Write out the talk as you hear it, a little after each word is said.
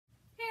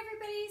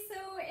everybody,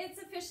 so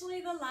it's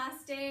officially the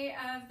last day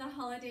of the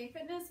holiday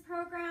fitness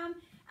program,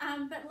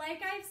 but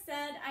like I've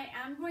said, I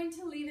am going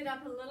to leave it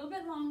up a little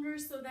bit longer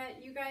so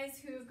that you guys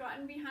who've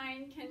gotten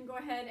behind can go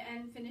ahead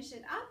and finish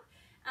it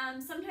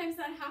up. Sometimes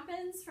that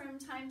happens from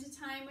time to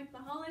time with the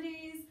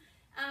holidays.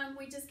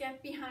 We just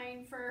get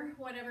behind for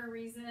whatever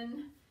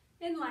reason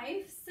in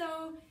life,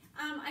 so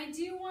I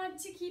do want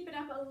to keep it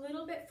up a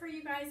little bit for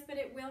you guys, but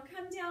it will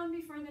come down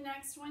before the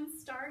next one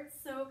starts.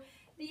 So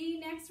the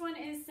next one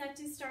is set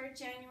to start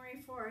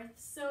January 4th.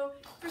 So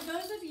for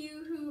those of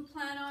you who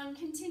plan on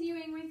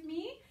continuing with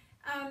me,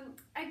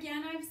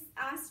 again, I've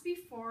asked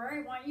before,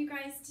 I want you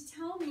guys to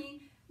tell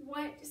me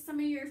what some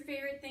of your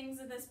favorite things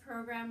of this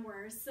program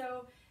were.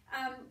 So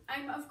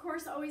I'm of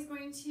course always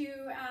going to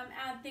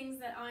add things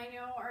that I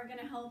know are going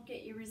to help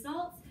get you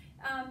results,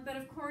 but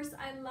of course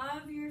I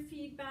love your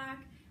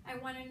feedback. I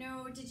want to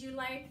know, did you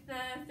like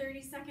the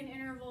 30-second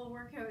interval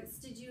workouts?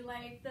 Did you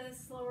like the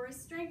slower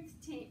strength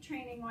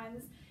training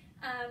ones?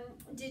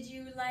 Did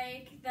you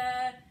like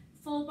the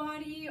full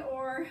body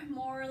or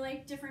more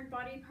like different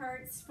body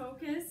parts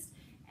focused?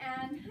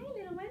 And hi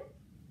little one.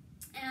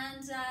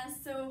 And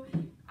so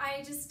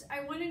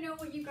I want to know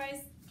what you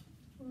guys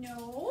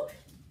know.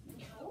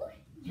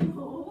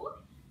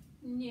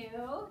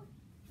 No.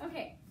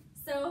 Okay,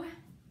 so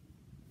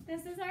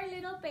this is our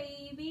little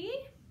baby,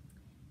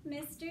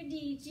 Mr.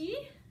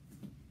 DG.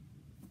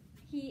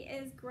 He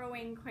is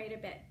growing quite a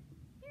bit.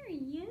 There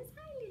he is.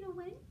 Hi, little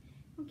one.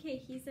 Okay,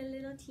 he's a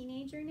little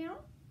teenager now.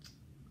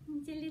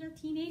 He's a little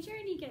teenager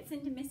and he gets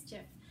into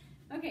mischief.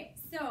 Okay,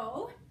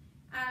 so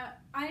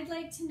I'd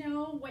like to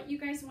know what you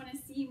guys want to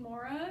see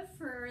more of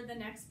for the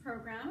next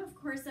program. Of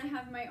course, I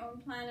have my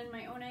own plan and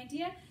my own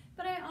idea,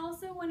 but I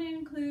also want to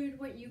include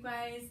what you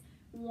guys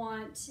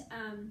want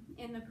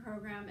in the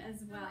program as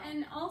well.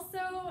 And also,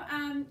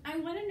 I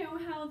want to know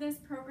how this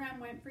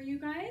program went for you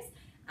guys.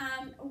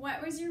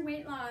 What was your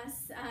weight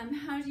loss?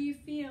 How do you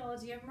feel?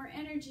 Do you have more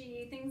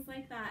energy? Things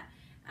like that.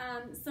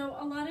 So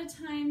a lot of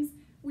times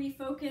we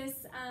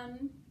focus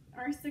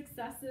our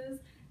successes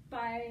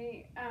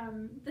by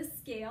the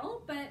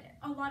scale, but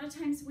a lot of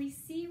times we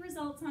see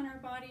results on our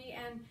body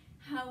and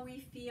how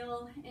we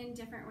feel in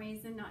different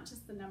ways and not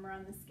just the number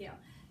on the scale.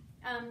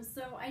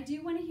 So I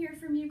do want to hear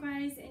from you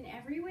guys in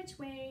every which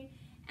way,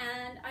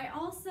 and I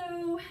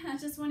also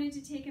just wanted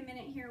to take a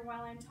minute here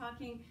while I'm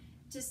talking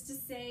just to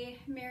say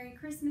Merry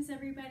Christmas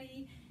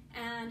everybody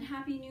and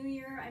Happy New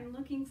Year. I'm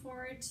looking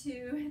forward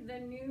to the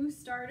new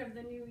start of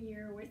the new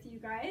year with you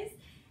guys,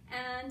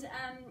 and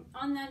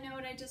on that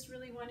note I just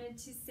really wanted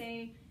to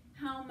say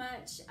how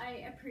much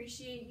I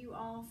appreciate you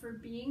all for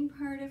being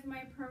part of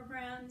my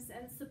programs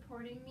and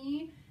supporting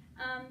me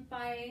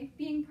by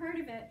being part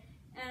of it.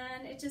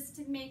 And it just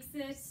makes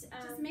it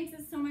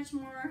so much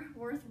more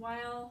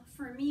worthwhile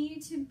for me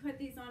to put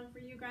these on for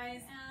you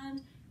guys.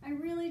 And I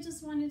really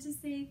just wanted to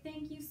say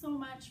thank you so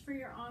much for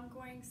your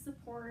ongoing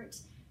support.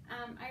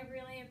 I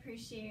really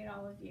appreciate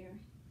all of you.